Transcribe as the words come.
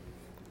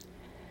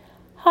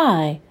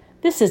Hi,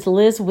 this is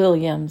Liz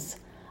Williams.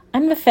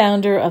 I'm the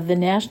founder of the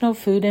National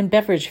Food and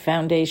Beverage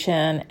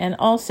Foundation and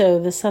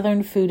also the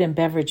Southern Food and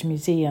Beverage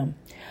Museum.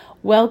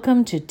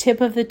 Welcome to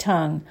Tip of the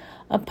Tongue,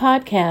 a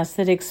podcast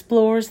that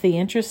explores the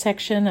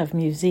intersection of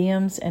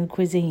museums and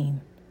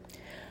cuisine.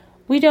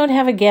 We don't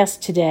have a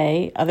guest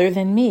today other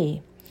than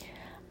me.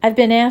 I've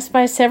been asked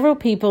by several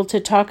people to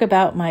talk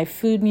about my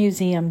food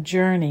museum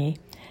journey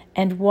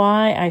and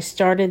why I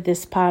started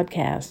this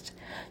podcast.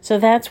 So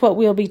that's what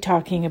we'll be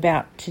talking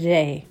about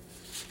today.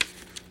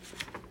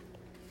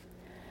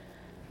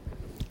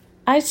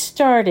 I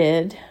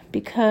started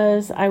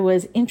because I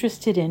was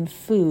interested in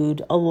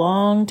food a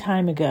long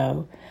time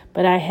ago,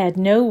 but I had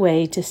no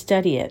way to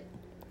study it.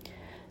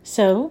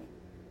 So,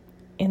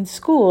 in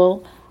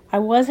school, I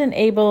wasn't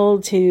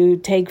able to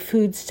take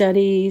food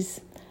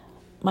studies.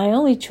 My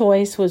only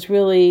choice was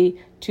really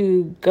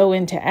to go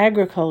into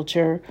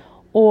agriculture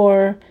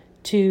or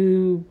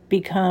to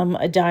become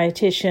a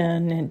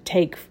dietitian and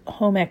take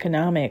home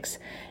economics.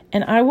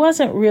 And I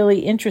wasn't really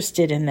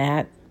interested in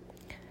that.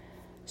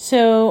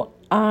 So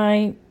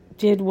I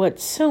did what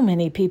so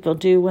many people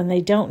do when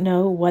they don't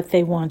know what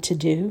they want to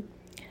do.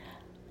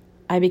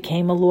 I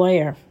became a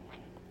lawyer.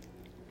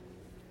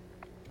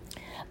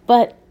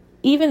 But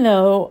even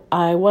though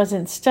I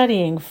wasn't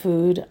studying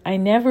food, I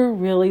never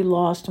really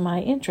lost my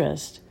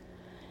interest.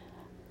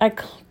 I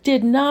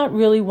did not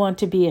really want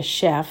to be a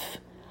chef.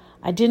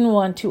 I didn't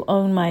want to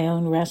own my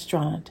own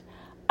restaurant.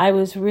 I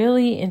was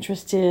really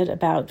interested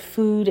about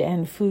food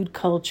and food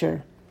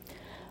culture.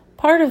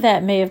 Part of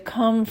that may have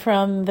come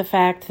from the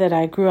fact that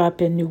I grew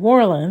up in New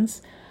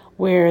Orleans,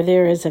 where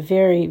there is a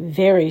very,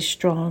 very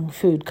strong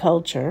food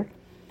culture.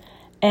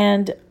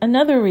 And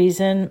another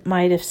reason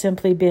might have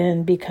simply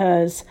been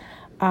because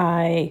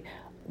I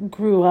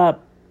grew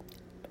up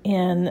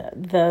in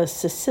the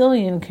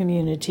Sicilian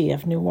community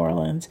of New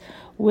Orleans,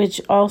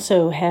 which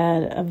also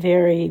had a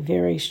very,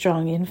 very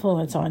strong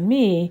influence on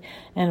me,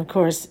 and of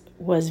course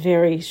was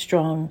very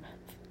strong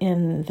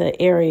in the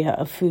area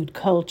of food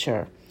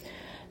culture.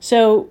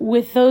 So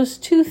with those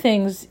two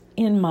things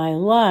in my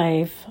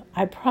life,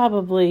 I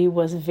probably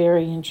was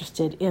very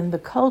interested in the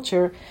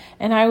culture,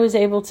 and I was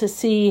able to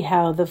see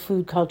how the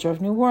food culture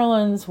of New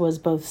Orleans was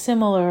both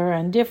similar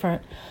and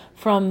different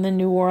from the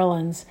New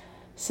Orleans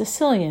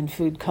Sicilian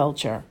food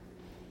culture.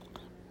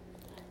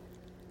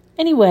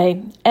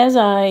 Anyway, as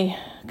I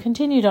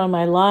continued on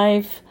my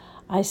life,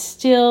 I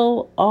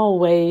still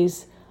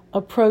always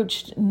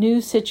approached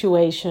new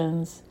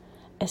situations,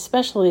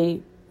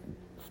 especially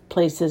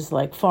places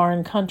like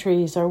foreign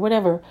countries or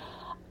whatever.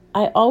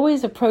 I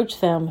always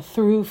approached them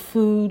through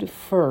food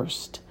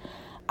first.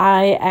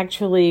 I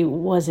actually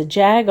was a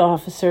JAG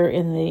officer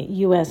in the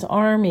U.S.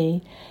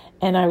 Army,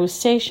 and I was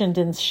stationed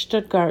in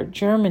Stuttgart,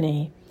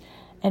 Germany.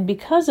 And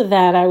because of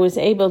that, I was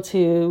able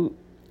to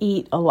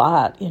eat a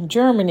lot in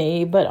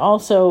Germany, but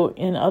also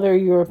in other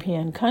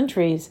European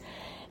countries.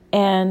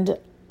 And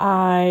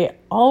I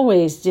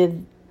always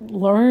did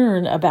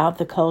learn about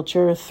the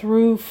culture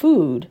through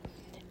food.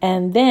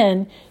 And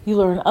then you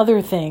learn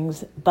other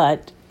things,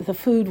 but the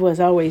food was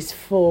always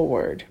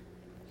forward.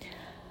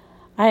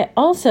 I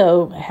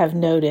also have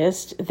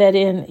noticed that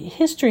in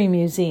history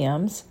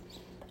museums,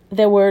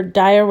 there were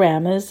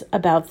dioramas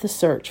about the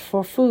search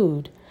for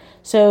food.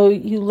 So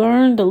you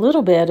learned a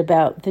little bit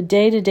about the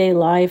day-to-day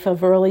life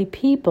of early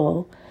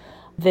people,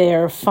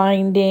 their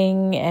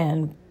finding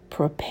and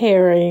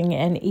preparing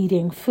and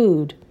eating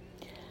food.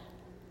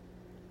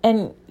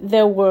 And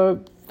they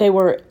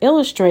were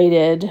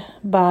illustrated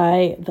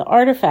by the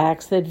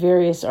artifacts that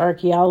various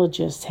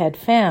archaeologists had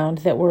found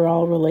that were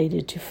all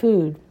related to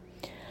food.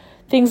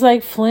 Things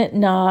like flint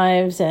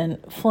knives and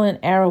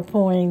flint arrow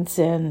points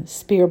and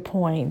spear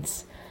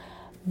points,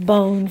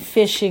 bone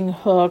fishing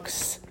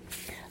hooks,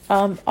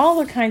 all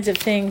the kinds of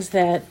things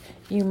that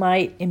you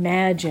might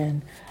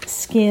imagine.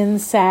 Skin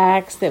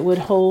sacks that would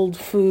hold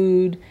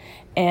food,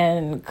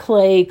 and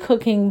clay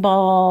cooking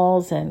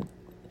balls, and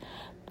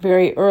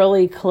very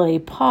early clay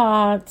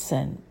pots,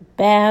 and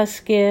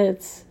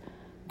baskets,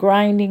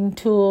 grinding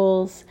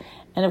tools.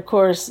 And of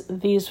course,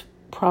 these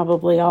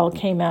probably all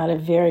came out of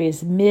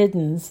various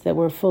middens that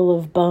were full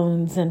of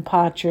bones and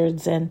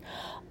potsherds and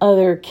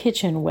other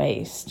kitchen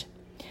waste.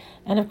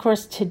 And of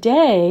course,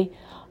 today,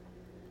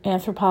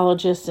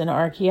 anthropologists and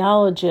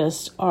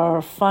archaeologists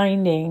are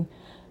finding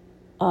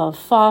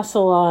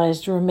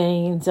fossilized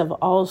remains of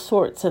all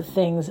sorts of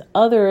things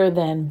other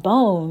than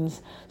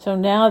bones. So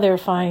now they're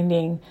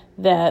finding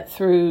that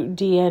through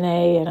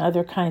DNA and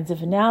other kinds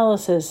of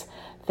analysis,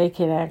 they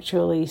can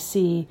actually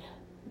see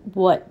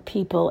what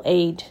people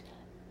ate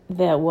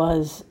that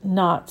was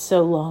not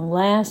so long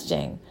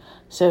lasting.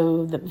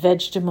 So the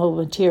vegetable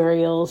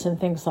materials and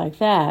things like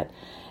that.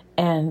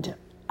 And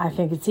I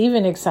think it's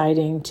even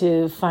exciting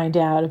to find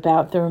out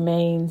about the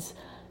remains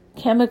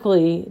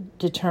chemically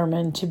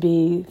determined to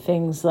be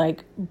things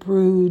like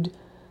brewed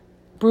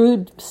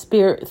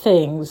spirit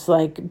things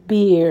like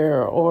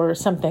beer or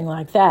something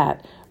like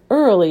that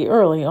early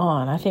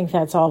on. I think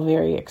that's all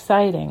very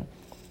exciting.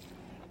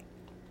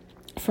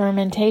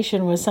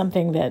 fermentation was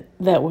something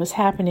that was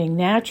happening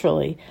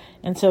naturally,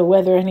 and so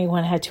whether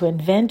anyone had to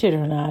invent it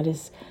or not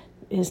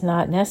is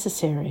not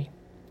necessary.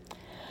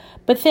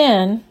 But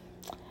then,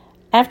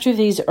 after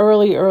these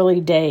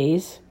early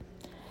days,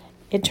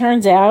 it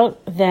turns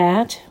out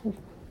that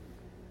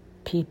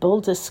people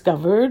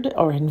discovered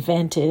or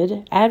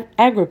invented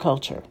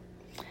agriculture.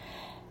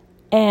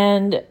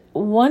 And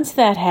once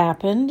that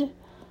happened,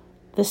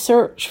 the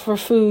search for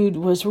food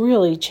was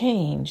really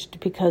changed,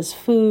 because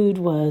food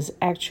was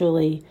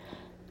actually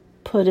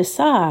put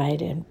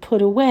aside and put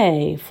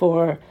away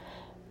for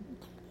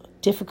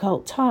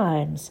difficult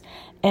times.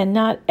 And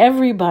not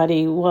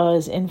everybody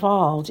was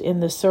involved in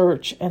the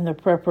search and the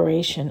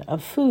preparation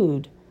of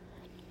food.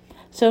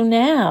 So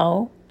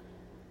now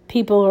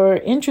people are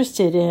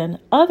interested in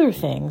other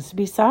things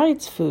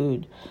besides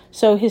food.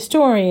 So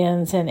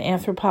historians and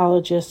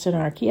anthropologists and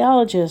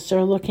archaeologists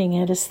are looking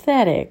at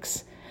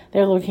aesthetics.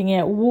 They're looking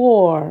at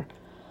war,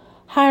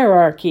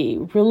 hierarchy,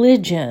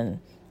 religion,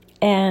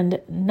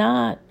 and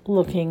not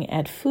looking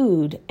at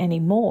food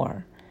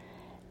anymore.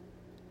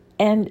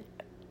 And,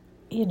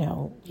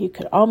 you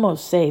could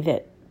almost say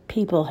that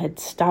people had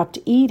stopped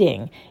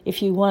eating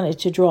if you wanted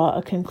to draw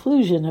a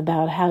conclusion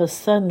about how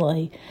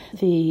suddenly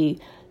the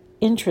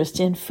interest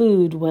in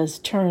food was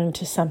turned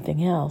to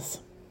something else.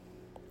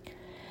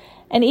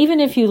 And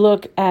even if you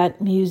look at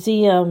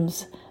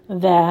museums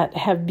that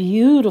have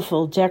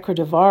beautiful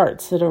decorative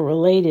arts that are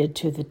related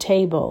to the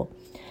table,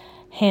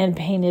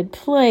 hand-painted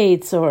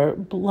plates or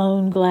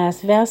blown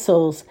glass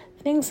vessels,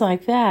 things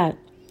like that,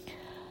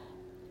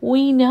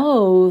 we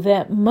know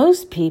that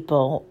most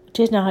people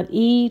did not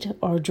eat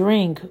or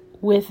drink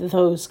with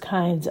those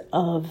kinds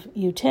of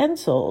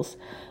utensils.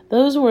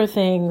 Those were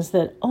things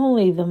that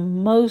only the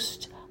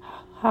most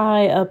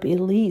high-up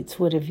elites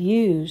would have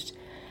used.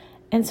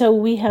 And so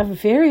we have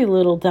very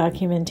little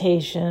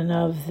documentation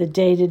of the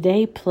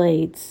day-to-day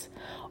plates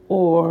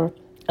or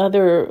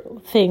other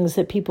things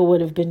that people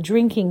would have been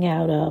drinking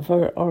out of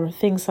or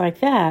things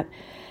like that.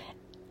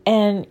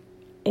 And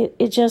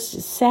it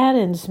just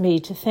saddens me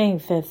to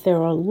think that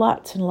there are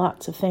lots and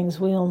lots of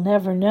things we'll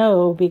never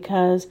know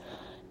because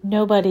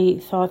nobody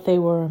thought they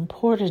were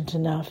important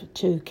enough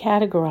to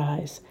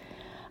categorize.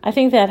 I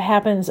think that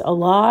happens a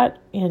lot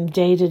in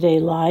day-to-day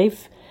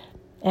life,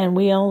 and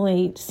we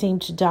only seem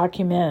to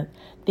document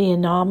the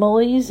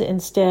anomalies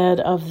instead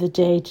of the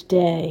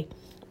day-to-day.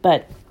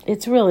 But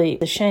it's really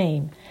a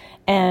shame.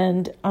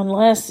 And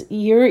unless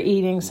you're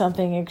eating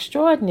something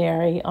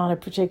extraordinary on a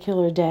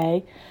particular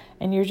day,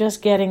 and you're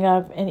just getting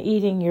up and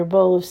eating your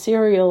bowl of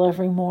cereal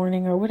every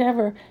morning or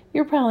whatever,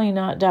 you're probably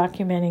not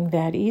documenting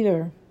that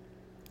either.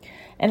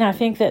 And I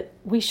think that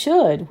we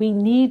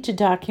need to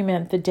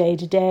document the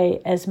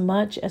day-to-day as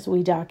much as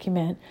we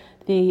document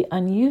the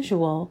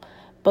unusual,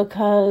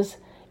 because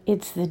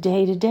it's the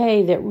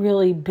day-to-day that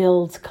really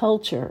builds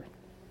culture.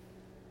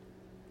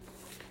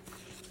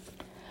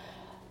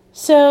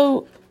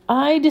 So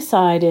I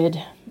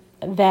decided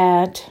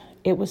that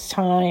it was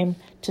time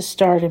to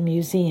start a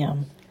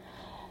museum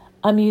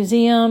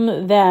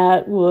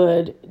that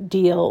would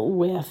deal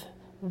with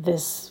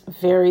this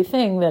very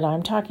thing that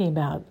I'm talking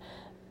about,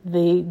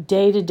 the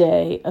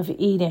day-to-day of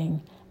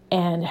eating,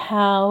 and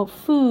how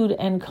food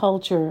and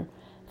culture,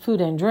 food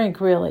and drink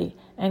really,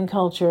 and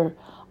culture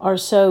are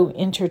so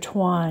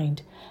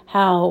intertwined,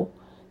 how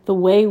the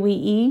way we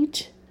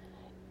eat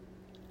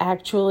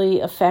actually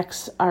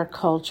affects our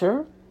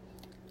culture.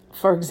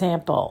 For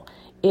example,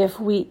 if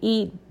we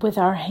eat with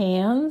our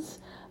hands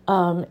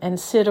and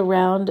sit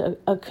around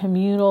a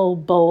communal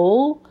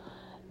bowl,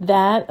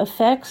 that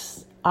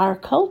affects our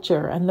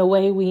culture and the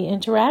way we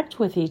interact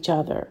with each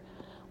other,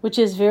 which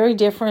is very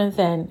different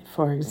than,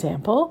 for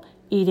example,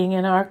 eating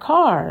in our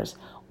cars,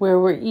 where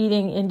we're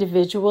eating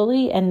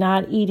individually and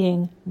not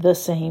eating the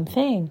same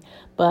thing,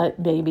 but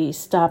maybe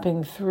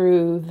stopping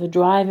through the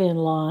drive-in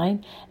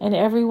line and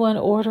everyone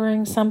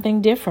ordering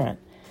something different.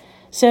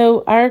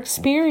 So our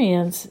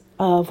experience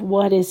of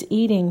what is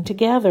eating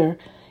together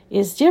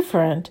is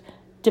different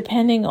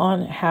depending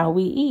on how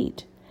we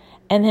eat.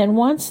 And then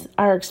once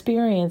our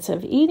experience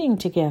of eating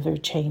together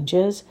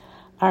changes,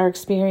 our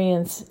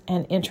experience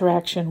and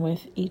interaction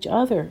with each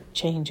other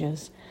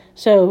changes.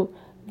 So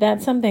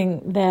that's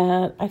something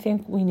that I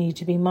think we need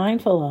to be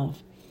mindful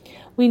of.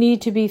 We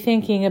need to be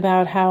thinking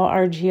about how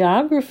our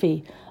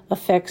geography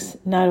affects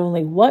not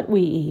only what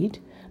we eat,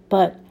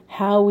 but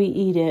how we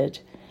eat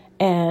it.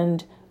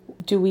 And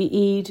do we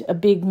eat a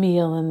big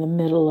meal in the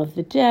middle of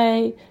the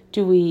day?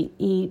 Do we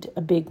eat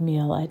a big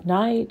meal at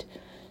night?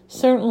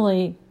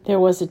 Certainly, there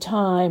was a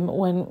time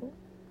when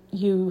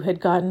you had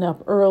gotten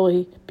up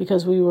early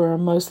because we were a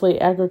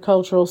mostly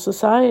agricultural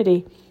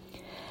society,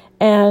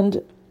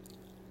 and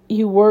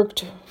you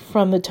worked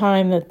from the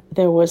time that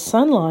there was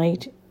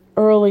sunlight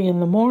early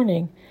in the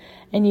morning,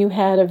 and you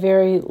had a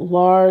very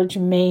large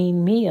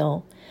main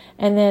meal.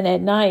 And then at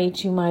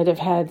night, you might have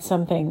had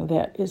something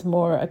that is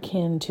more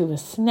akin to a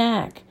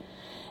snack.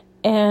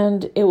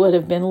 And it would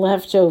have been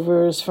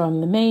leftovers from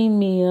the main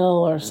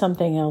meal or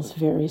something else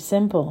very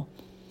simple.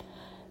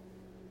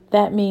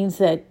 that means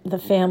that the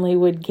family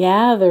would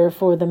gather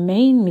for the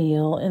main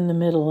meal in the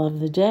middle of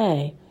the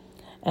day.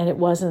 And it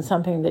wasn't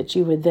something that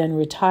you would then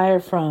retire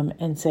from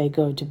and say,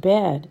 go to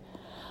bed.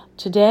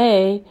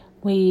 Today,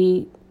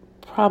 we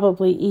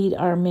probably eat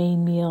our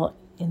main meal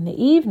in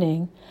the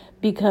evening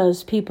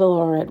because people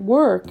are at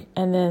work,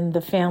 and then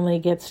the family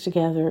gets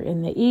together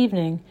in the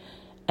evening,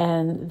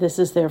 and this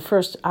is their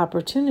first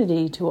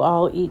opportunity to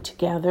all eat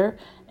together.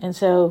 And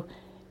so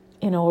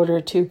in order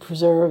to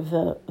preserve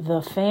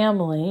the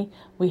family,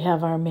 we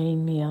have our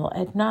main meal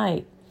at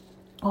night.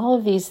 All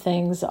of these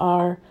things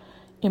are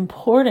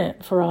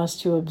important for us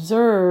to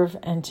observe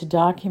and to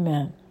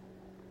document.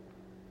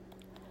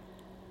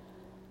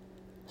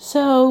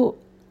 So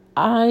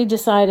I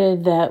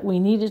decided that we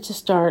needed to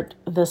start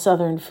the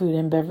Southern Food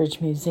and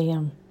Beverage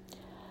Museum.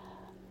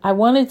 I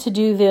wanted to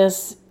do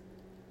this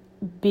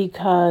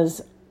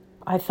because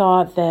I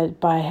thought that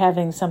by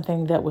having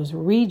something that was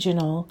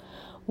regional,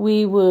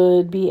 we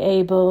would be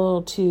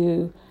able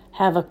to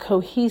have a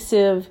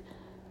cohesive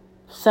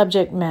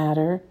subject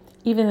matter.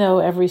 Even though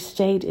every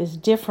state is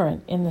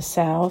different in the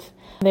South,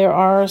 there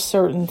are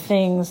certain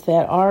things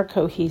that are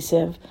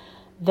cohesive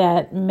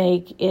that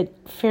make it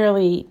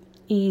fairly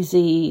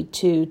easy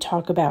to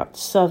talk about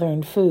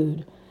Southern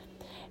food.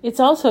 It's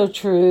also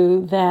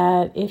true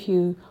that if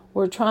you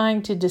were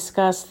trying to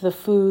discuss the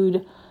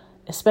food,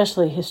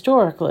 especially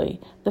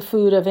historically, the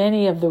food of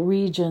any of the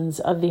regions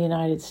of the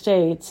United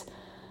States,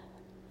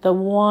 the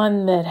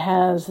one that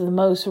has the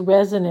most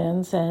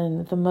resonance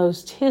and the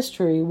most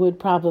history would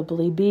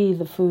probably be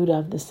the food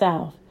of the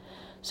South.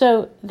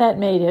 So that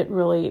made it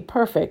really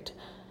perfect.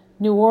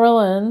 New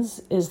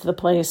Orleans is the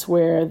place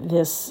where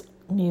this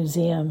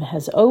museum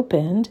has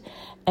opened,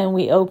 and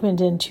we opened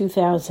in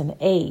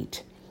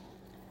 2008.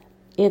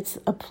 It's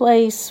a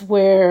place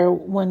where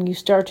when you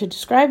start to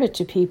describe it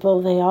to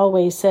people, they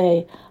always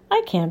say,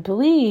 I can't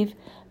believe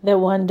that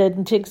one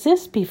didn't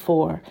exist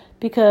before,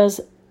 because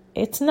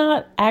it's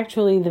not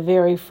actually the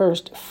very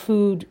first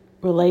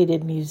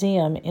food-related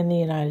museum in the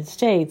United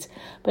States,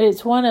 but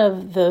it's one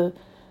of the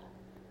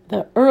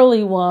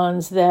early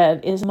ones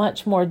that is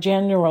much more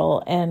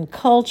general and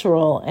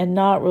cultural and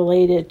not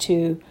related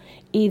to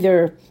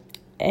either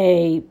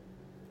a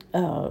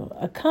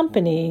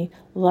company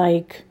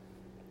like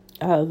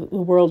the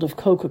world of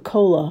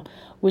Coca-Cola,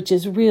 which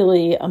is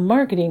really a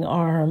marketing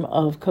arm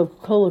of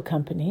Coca-Cola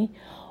Company,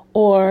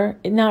 or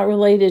not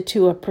related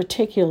to a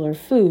particular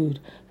food.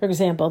 For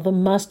example, the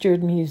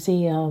Mustard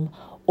Museum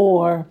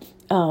or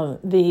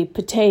the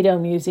Potato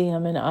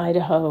Museum in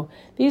Idaho.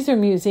 These are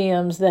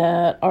museums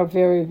that are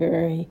very,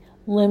 very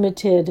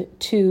limited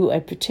to a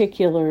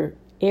particular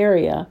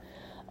area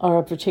or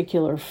a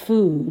particular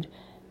food.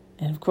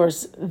 And of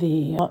course,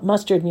 the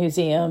Mustard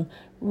Museum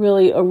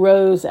really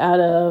arose out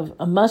of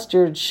a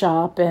mustard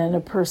shop and a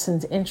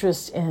person's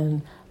interest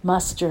in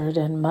mustard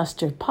and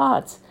mustard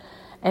pots.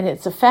 And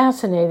it's a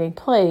fascinating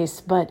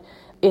place, but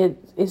it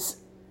is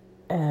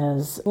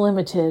as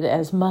limited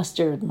as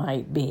mustard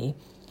might be.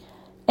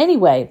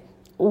 Anyway,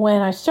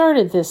 when I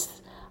started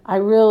this, I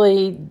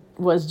really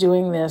was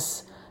doing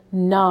this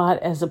not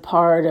as a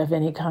part of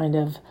any kind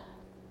of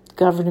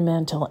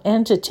governmental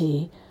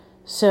entity.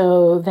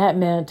 So that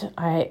meant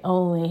I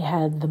only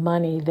had the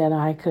money that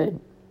I could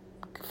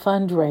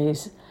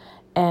fundraise.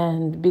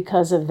 And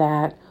because of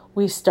that,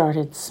 we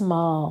started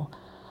small.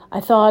 I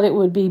thought it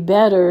would be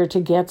better to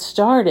get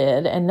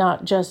started and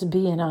not just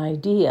be an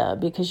idea,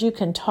 because you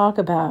can talk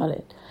about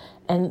it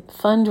and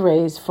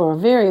fundraise for a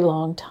very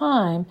long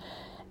time,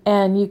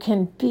 and you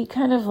can be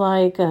kind of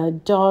like a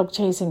dog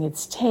chasing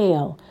its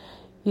tail.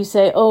 You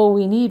say, oh,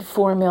 we need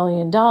 $4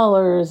 million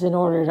in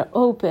order to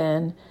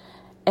open,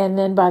 and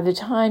then by the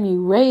time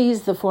you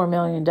raise the $4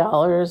 million,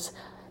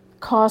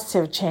 costs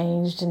have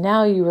changed, and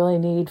now you really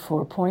need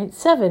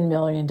 $4.7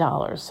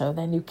 million. So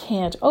then you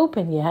can't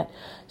open yet.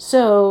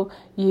 So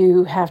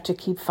you have to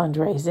keep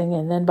fundraising,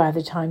 and then by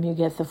the time you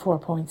get the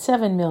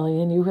 4.7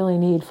 million, you really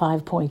need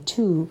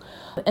 5.2.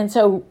 And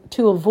so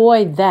to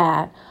avoid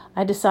that,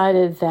 I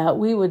decided that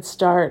we would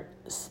start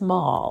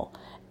small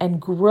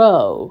and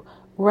grow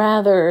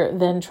rather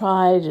than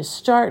try to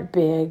start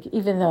big,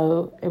 even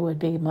though it would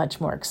be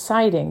much more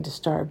exciting to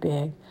start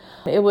big.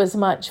 It was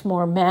much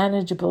more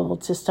manageable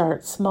to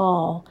start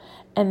small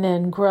and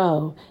then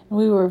grow. And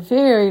we were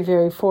very,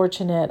 very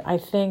fortunate. I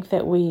think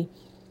that we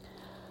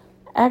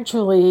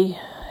actually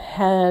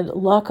had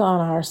luck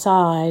on our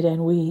side,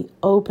 and we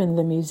opened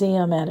the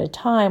museum at a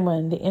time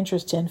when the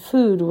interest in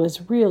food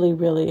was really,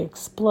 really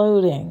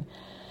exploding.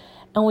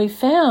 And we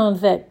found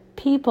that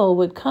people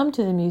would come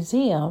to the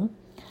museum,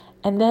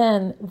 and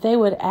then they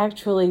would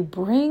actually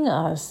bring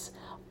us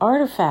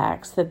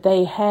artifacts that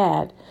they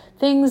had,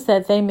 things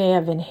that they may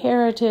have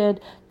inherited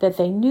that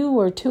they knew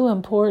were too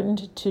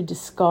important to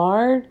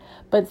discard,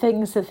 but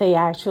things that they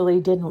actually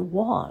didn't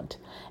want.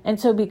 And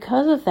so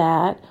because of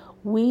that,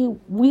 we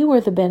were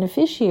the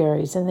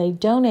beneficiaries, and they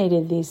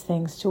donated these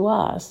things to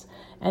us.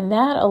 And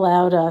that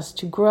allowed us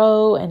to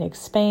grow and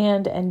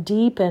expand and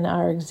deepen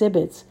our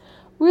exhibits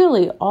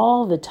really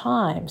all the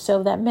time.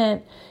 So that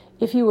meant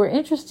if you were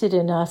interested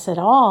in us at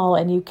all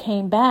and you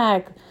came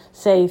back,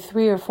 say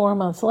 3 or 4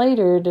 months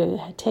later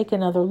to take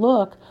another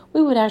look,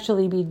 we would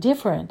actually be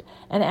different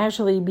and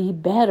actually be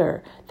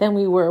better than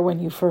we were when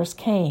you first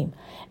came.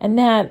 And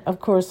that, of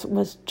course,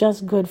 was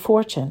just good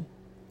fortune.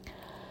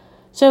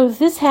 So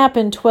this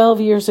happened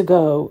 12 years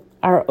ago,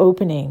 our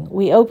opening.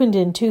 We opened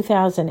in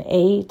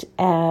 2008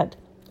 at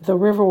the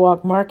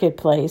Riverwalk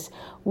Marketplace,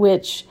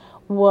 which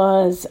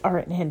was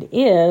and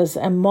is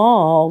a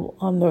mall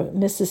on the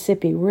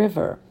Mississippi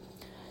River.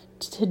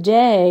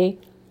 Today,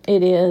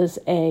 it is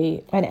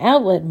an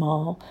outlet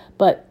mall,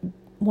 but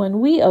when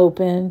we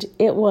opened,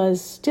 it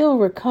was still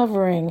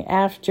recovering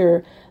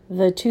after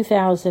the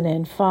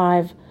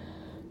 2005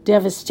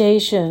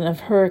 devastation of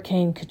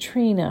Hurricane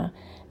Katrina.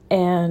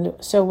 And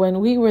so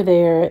when we were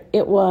there,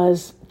 it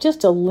was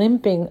just a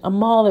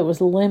mall that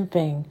was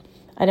limping.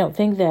 I don't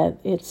think that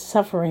it's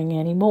suffering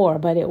anymore,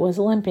 but it was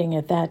limping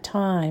at that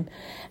time.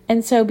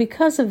 And so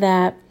because of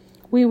that,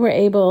 we were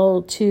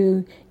able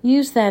to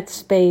use that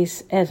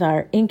space as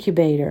our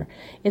incubator.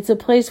 It's a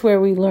place where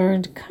we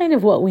learned kind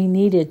of what we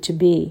needed to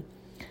be.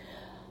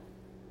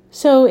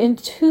 So in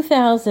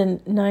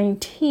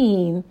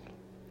 2019,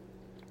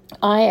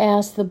 I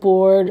asked the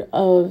board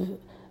of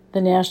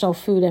the National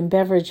Food and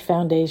Beverage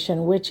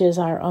Foundation, which is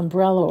our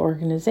umbrella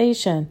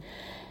organization,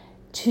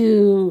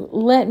 to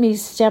let me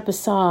step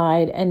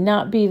aside and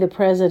not be the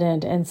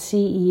president and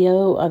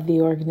CEO of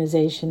the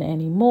organization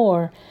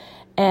anymore.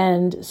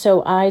 And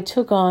so I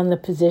took on the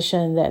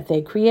position that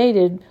they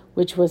created,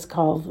 which was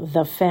called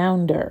the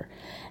founder.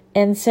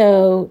 And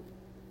so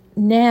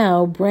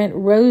now Brent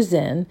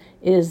Rosen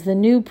is the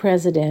new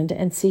president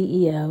and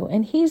CEO,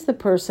 and he's the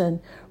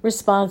person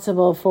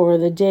responsible for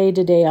the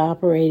day-to-day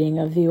operating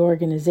of the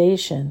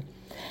organization.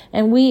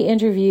 And we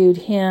interviewed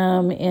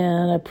him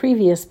in a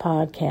previous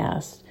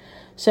podcast.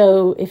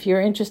 So if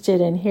you're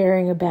interested in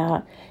hearing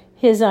about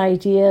his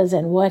ideas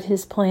and what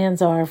his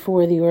plans are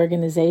for the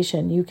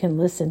organization, you can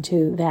listen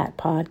to that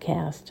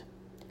podcast.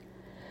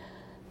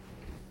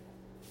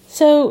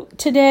 So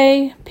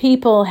today,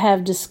 people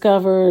have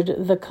discovered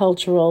the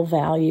cultural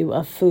value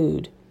of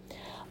food.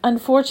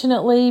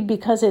 Unfortunately,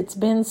 because it's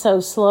been so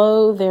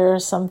slow, there are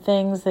some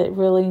things that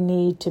really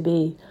need to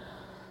be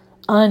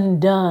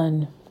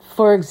undone.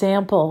 For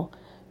example,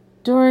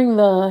 during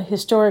the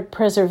historic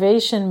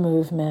preservation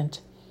movement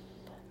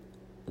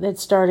that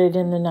started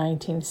in the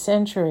 19th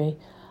century,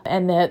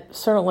 and that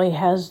certainly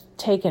has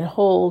taken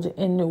hold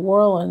in New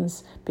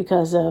Orleans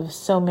because of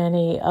so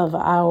many of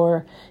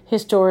our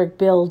historic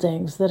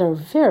buildings that are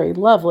very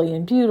lovely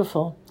and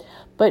beautiful.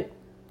 But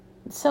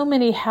so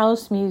many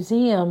house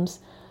museums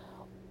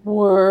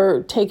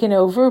were taken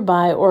over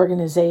by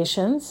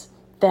organizations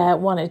that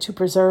wanted to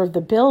preserve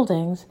the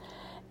buildings,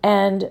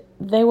 and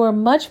they were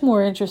much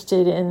more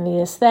interested in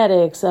the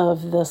aesthetics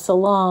of the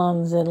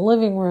salons and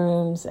living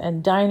rooms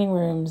and dining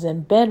rooms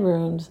and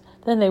bedrooms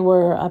than they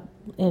were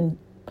in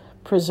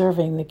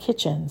preserving the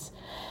kitchens.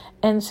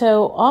 And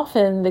so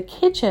often the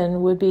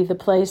kitchen would be the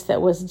place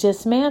that was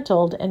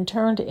dismantled and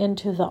turned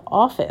into the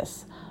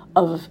office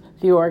of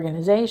the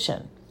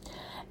organization.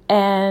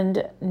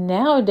 And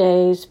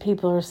nowadays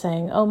people are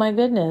saying, oh my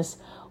goodness,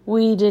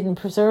 we didn't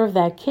preserve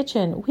that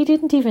kitchen. We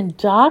didn't even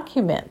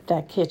document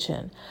that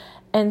kitchen.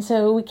 And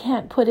so we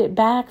can't put it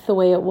back the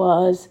way it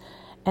was.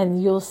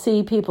 And you'll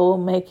see people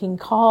making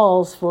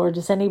calls for,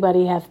 does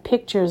anybody have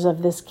pictures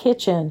of this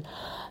kitchen?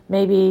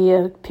 Maybe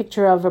a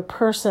picture of a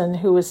person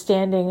who was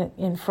standing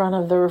in front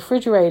of the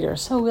refrigerator,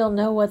 so we'll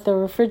know what the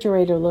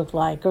refrigerator looked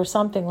like, or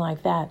something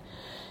like that.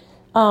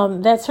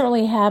 That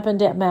certainly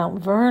happened at Mount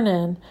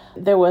Vernon.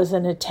 There was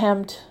an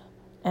attempt,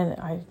 and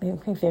I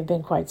think they've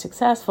been quite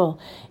successful,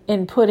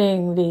 in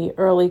putting the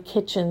early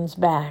kitchens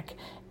back.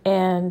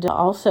 And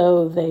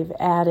also they've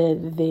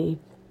added the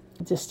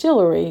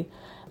distillery,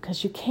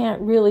 because you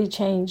can't really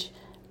change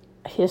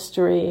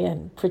history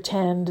and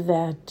pretend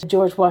that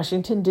George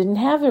Washington didn't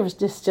have a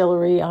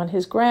distillery on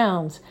his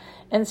grounds.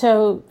 And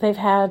so they've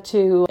had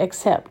to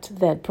accept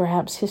that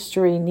perhaps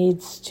history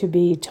needs to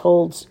be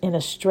told in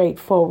a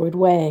straightforward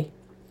way.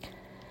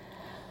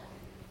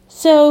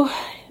 So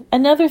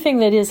another thing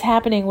that is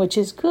happening, which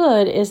is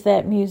good, is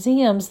that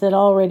museums that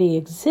already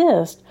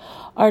exist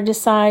are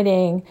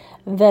deciding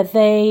that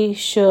they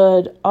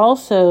should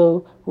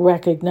also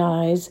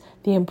recognize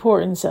the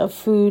importance of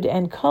food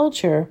and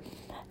culture.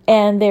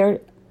 And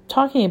they're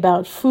talking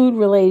about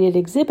food-related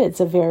exhibits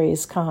of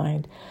various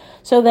kind.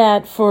 So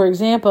that, for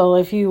example,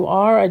 if you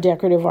are a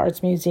decorative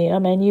arts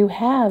museum and you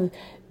have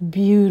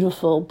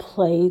beautiful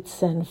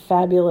plates and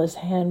fabulous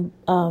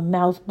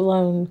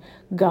mouth-blown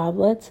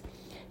goblets,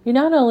 you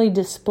not only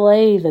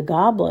display the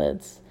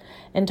goblets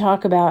and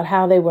talk about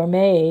how they were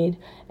made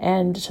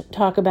and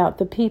talk about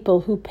the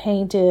people who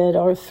painted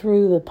or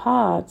threw the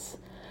pots,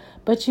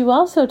 but you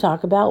also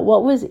talk about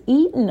what was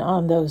eaten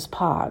on those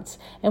pots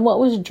and what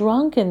was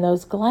drunk in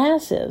those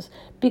glasses,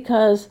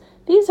 because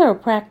these are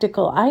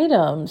practical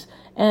items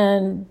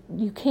and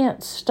you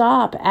can't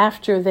stop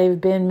after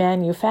they've been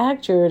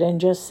manufactured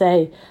and just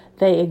say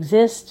they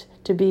exist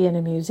to be in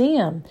a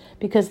museum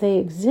because they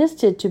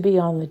existed to be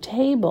on the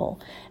table.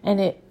 And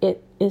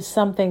it is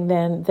something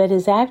then that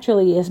is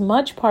actually as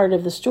much part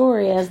of the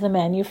story as the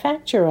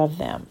manufacture of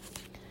them.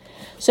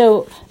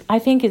 So I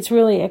think it's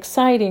really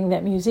exciting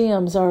that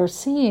museums are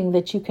seeing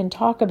that you can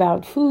talk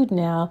about food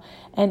now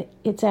and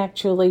it's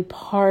actually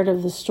part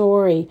of the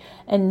story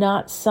and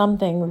not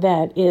something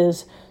that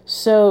is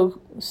so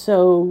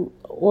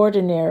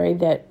ordinary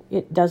that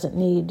it doesn't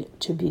need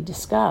to be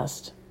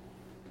discussed.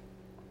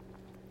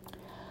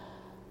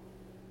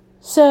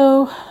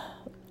 So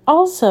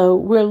also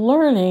we're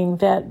learning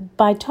that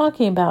by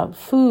talking about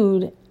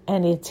food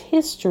and its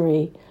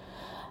history,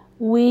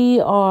 we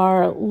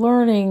are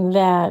learning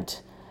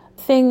that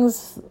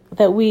things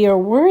that we are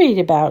worried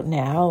about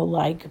now,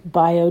 like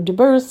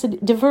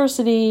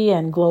biodiversity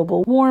and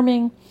global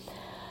warming,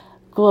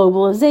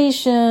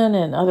 globalization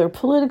and other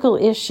political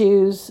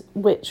issues,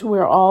 which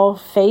we're all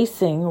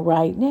facing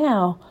right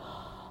now,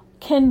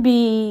 can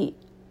be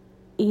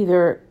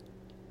either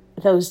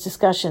those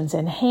discussions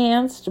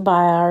enhanced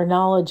by our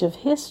knowledge of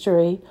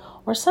history,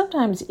 or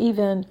sometimes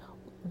even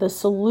the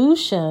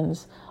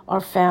solutions are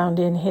found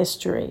in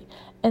history.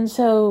 And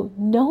so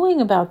knowing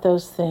about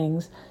those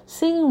things,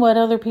 seeing what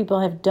other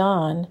people have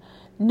done,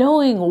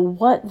 knowing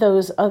what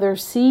those other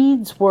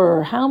seeds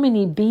were, how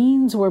many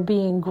beans were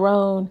being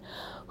grown,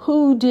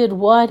 who did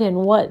what in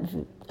what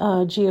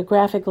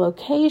geographic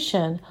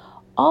location,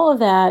 all of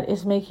that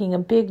is making a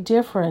big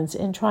difference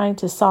in trying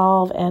to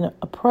solve and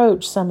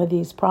approach some of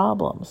these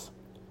problems.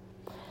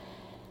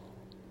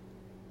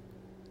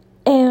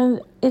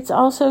 And it's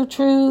also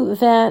true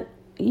that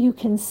you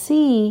can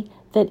see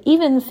that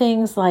even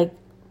things like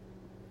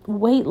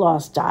weight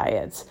loss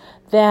diets,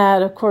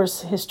 that of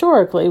course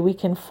historically we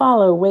can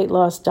follow weight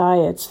loss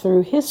diets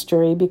through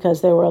history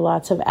because there were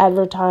lots of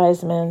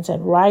advertisements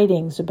and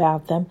writings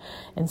about them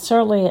and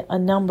certainly a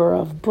number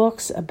of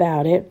books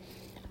about it.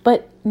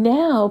 But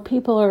now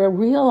people are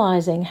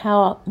realizing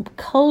how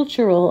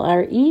cultural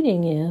our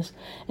eating is,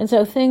 and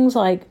so things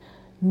like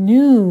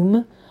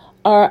Noom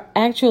are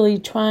actually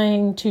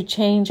trying to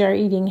change our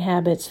eating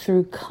habits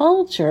through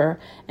culture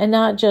and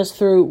not just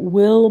through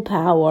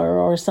willpower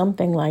or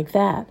something like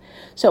that.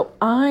 So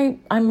I'm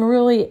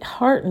really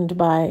heartened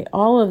by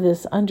all of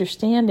this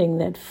understanding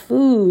that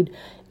food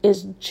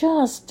is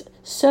just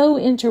so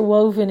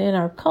interwoven in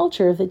our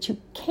culture that you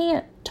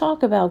can't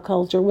talk about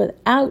culture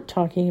without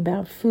talking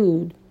about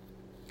food.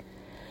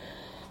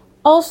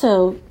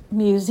 Also,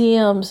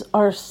 museums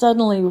are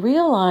suddenly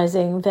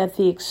realizing that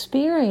the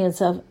experience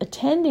of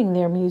attending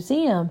their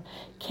museum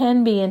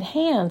can be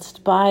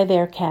enhanced by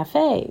their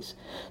cafes.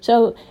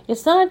 So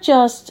it's not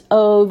just,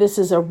 this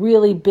is a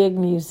really big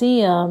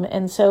museum,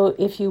 and so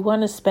if you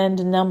want to spend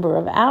a number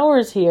of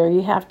hours here,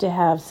 you have to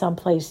have some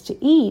place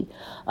to eat.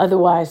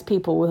 Otherwise,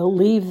 people will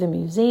leave the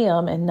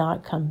museum and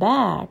not come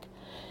back.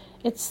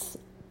 It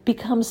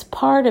becomes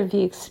part of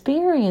the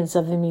experience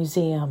of the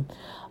museum.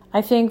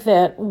 I think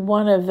that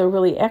one of the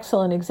really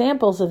excellent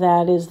examples of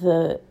that is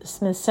the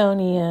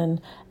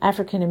Smithsonian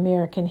African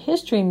American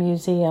History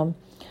Museum,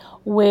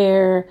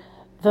 where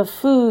the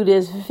food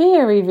is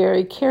very,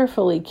 very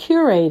carefully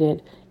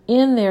curated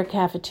in their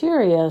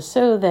cafeteria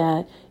so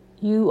that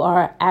you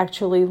are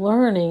actually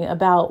learning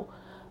about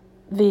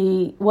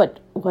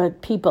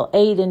what people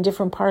ate in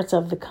different parts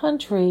of the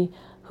country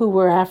who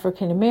were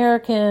African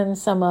American,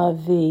 some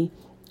of the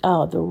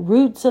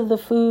roots of the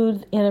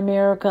food in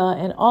America,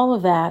 and all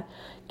of that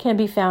can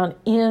be found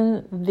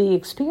in the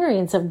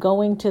experience of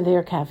going to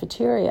their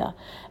cafeteria.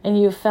 And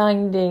you're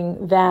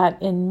finding that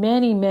in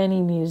many,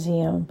 many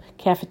museum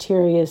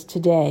cafeterias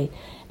today.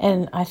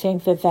 And I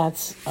think that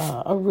that's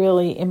a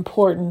really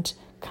important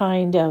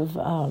kind of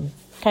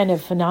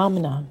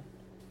phenomenon.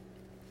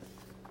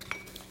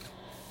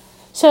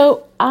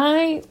 So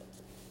I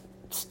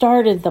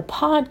started the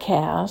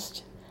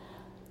podcast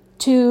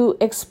to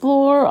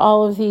explore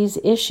all of these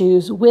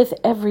issues with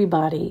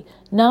everybody,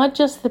 not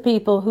just the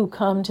people who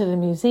come to the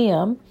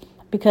museum,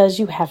 because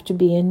you have to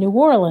be in New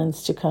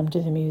Orleans to come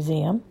to the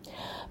museum,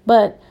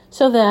 but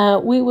so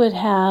that we would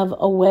have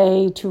a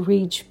way to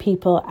reach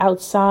people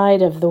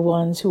outside of the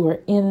ones who are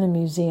in the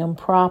museum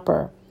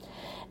proper.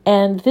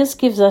 And this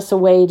gives us a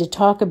way to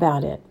talk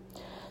about it.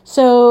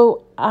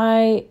 So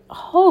I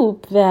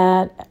hope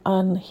that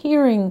on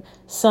hearing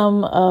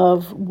some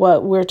of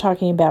what we're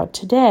talking about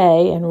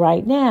today and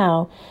right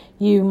now,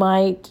 you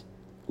might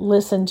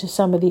listen to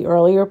some of the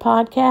earlier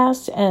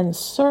podcasts and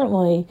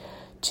certainly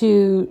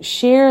to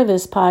share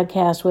this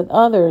podcast with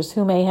others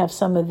who may have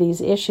some of these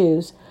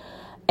issues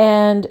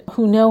and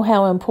who know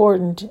how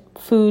important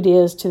food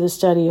is to the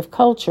study of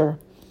culture.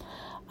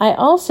 I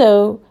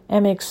also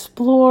am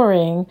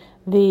exploring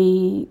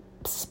the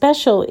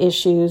special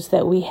issues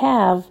that we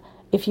have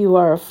if you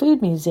are a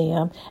food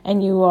museum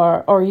and you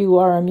are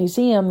a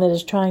museum that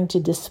is trying to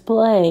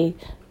display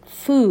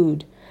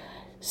food.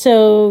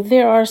 So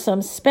there are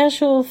some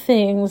special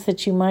things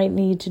that you might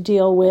need to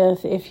deal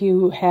with if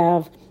you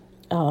have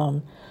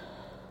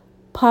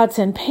pots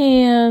and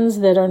pans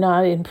that are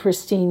not in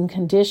pristine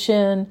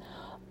condition,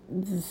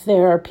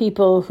 there are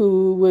people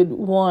who would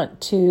want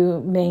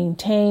to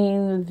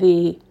maintain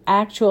the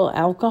actual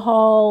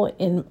alcohol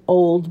in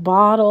old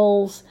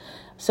bottles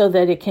so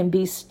that it can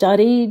be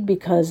studied,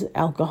 because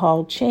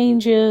alcohol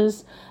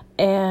changes,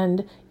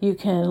 and you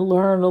can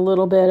learn a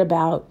little bit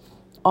about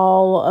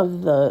all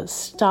of the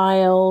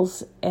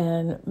styles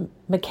and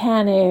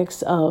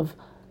mechanics of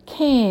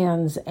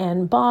cans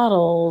and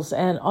bottles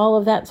and all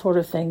of that sort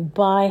of thing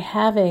by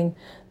having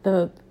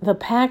the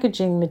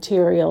packaging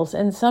materials.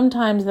 And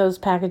sometimes those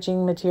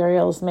packaging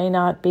materials may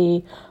not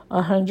be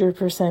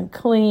 100%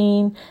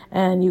 clean,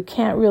 and you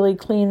can't really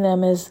clean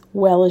them as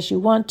well as you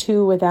want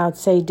to without,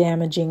 say,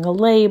 damaging a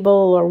label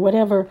or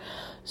whatever.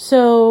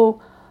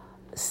 So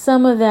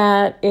some of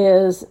that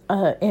is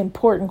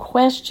important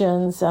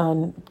questions,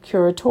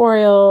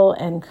 curatorial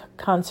and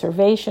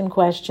conservation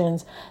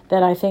questions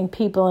that I think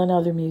people in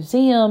other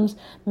museums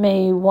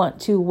may want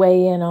to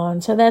weigh in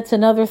on. So that's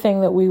another thing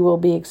that we will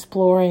be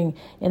exploring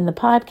in the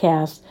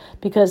podcast,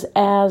 because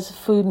as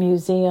food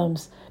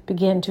museums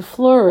begin to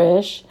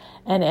flourish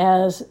and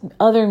as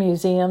other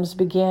museums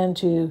begin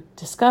to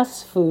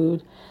discuss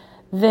food,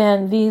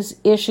 then these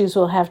issues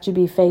will have to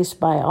be faced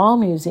by all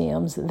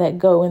museums that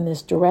go in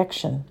this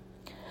direction.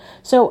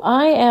 So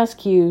I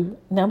ask you,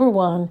 number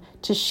one,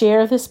 to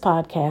share this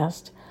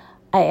podcast.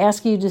 I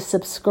ask you to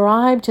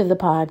subscribe to the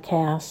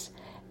podcast.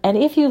 And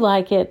if you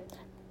like it,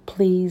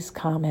 please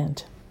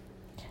comment.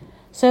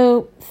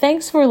 So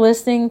thanks for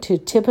listening to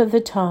Tip of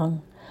the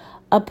Tongue,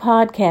 a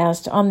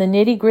podcast on the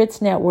Nitty Grits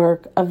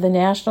Network of the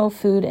National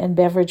Food and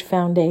Beverage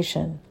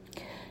Foundation.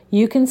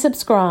 You can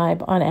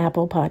subscribe on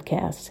Apple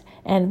Podcasts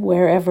and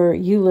wherever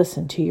you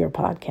listen to your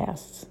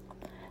podcasts.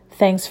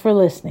 Thanks for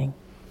listening.